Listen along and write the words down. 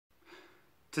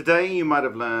Today you might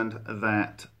have learned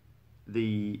that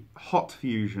the hot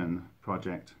fusion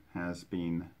project has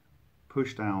been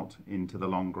pushed out into the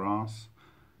long grass,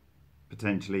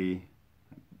 potentially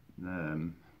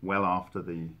well after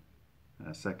the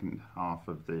second half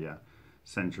of the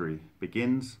century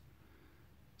begins.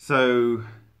 So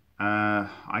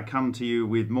I come to you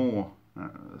with more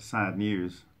sad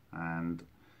news, and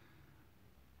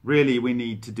really we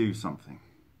need to do something.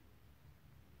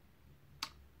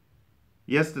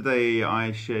 Yesterday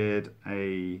I shared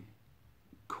a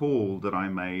call that I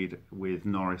made with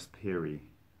Norris Peery,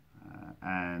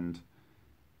 and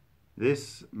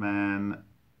this man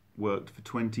worked for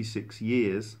 26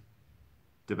 years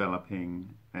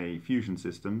developing a fusion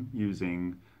system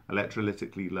using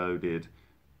electrolytically loaded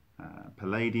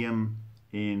palladium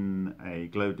in a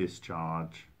glow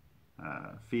discharge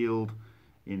field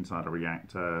inside a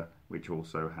reactor which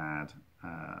also had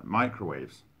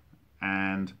microwaves.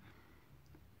 And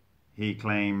he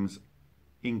claims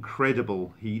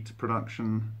incredible heat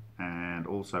production and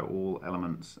also all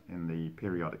elements in the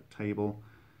periodic table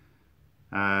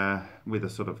with a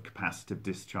sort of capacitive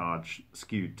discharge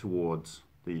skewed towards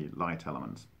the light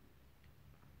elements.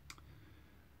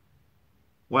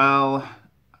 Well,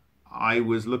 I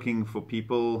was looking for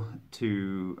people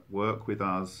to work with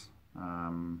us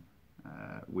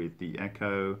with the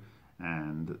Echo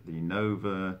and the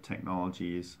Nova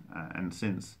technologies, and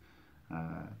since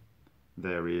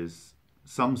there is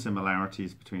some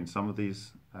similarities between some of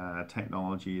these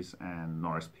technologies and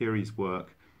Norris Peery's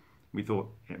work, we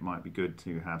thought it might be good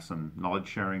to have some knowledge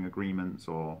sharing agreements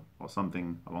or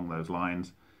something along those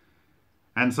lines.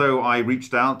 And so I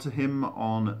reached out to him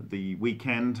on the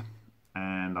weekend,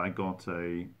 and I got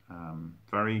a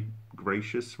very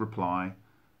gracious reply.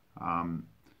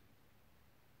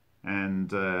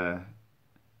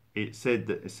 It said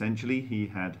that essentially he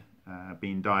had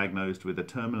been diagnosed with a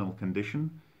terminal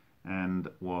condition and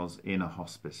was in a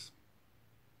hospice.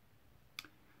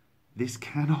 This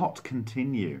cannot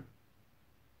continue.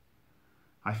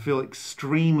 I feel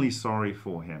extremely sorry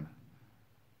for him.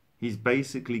 He's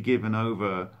basically given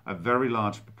over a very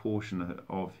large proportion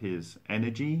of his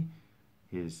energy,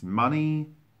 his money,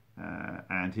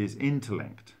 and his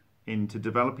intellect into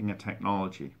developing a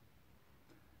technology.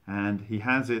 And he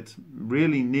has it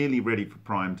really nearly ready for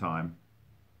prime time,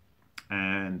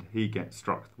 and he gets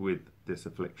struck with this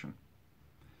affliction.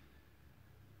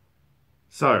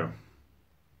 So,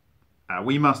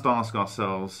 we must ask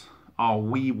ourselves, are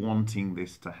we wanting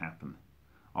this to happen?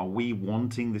 Are we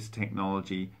wanting this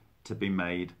technology to be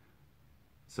made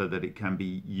so that it can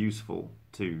be useful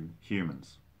to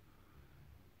humans?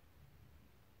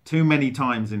 Too many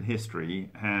times in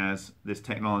history has this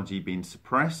technology been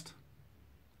suppressed,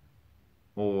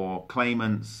 or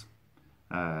claimants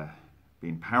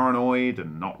been paranoid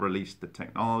and not released the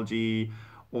technology,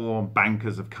 or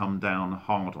bankers have come down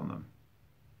hard on them.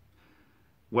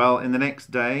 Well, in the next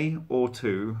day or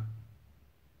two,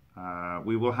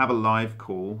 we will have a live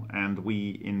call, and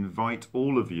we invite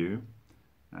all of you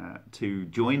to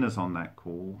join us on that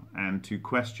call and to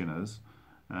question us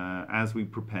as we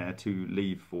prepare to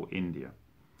leave for India.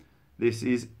 This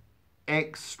is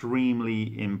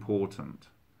extremely important,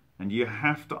 and you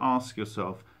have to ask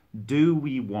yourself, do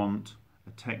we want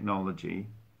a technology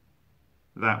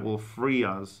that will free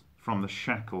us from the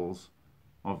shackles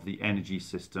of the energy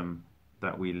system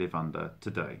that we live under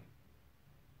today?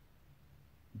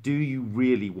 Do you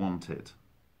really want it?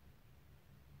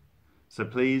 So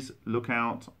please look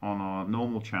out on our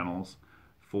normal channels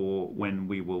for when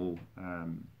we will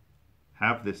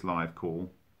have this live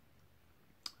call.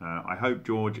 I hope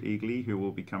George Eagley, who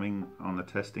will be coming on the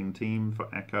testing team for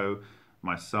Echo,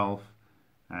 myself,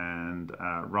 and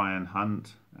Ryan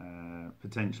Hunt,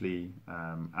 potentially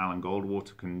Alan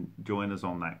Goldwater, can join us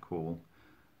on that call.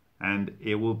 And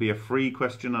it will be a free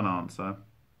question and answer,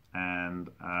 and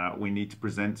we need to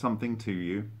present something to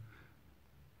you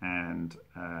and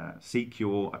seek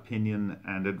your opinion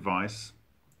and advice,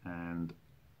 and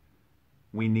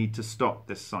we need to stop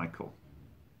this cycle.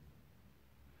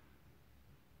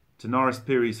 To Norris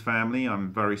Peery's family,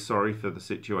 I'm very sorry for the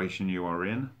situation you are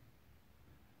in.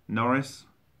 Norris,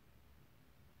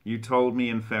 you told me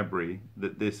in February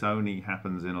that this only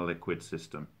happens in a liquid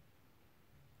system.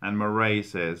 And Murray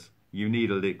says you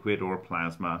need a liquid or a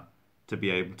plasma to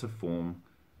be able to form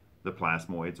the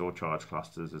plasmoids or charge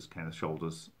clusters, as Kenneth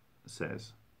Shoulders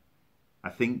says.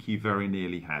 I think you very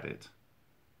nearly had it.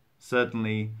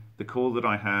 Certainly, the call that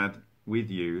I had with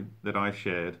you, that I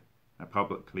shared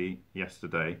publicly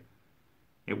yesterday,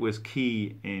 it was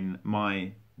key in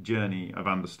my journey of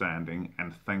understanding,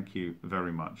 and thank you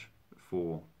very much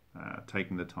for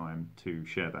taking the time to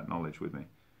share that knowledge with me.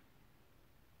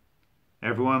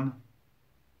 Everyone,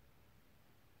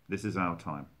 this is our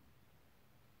time.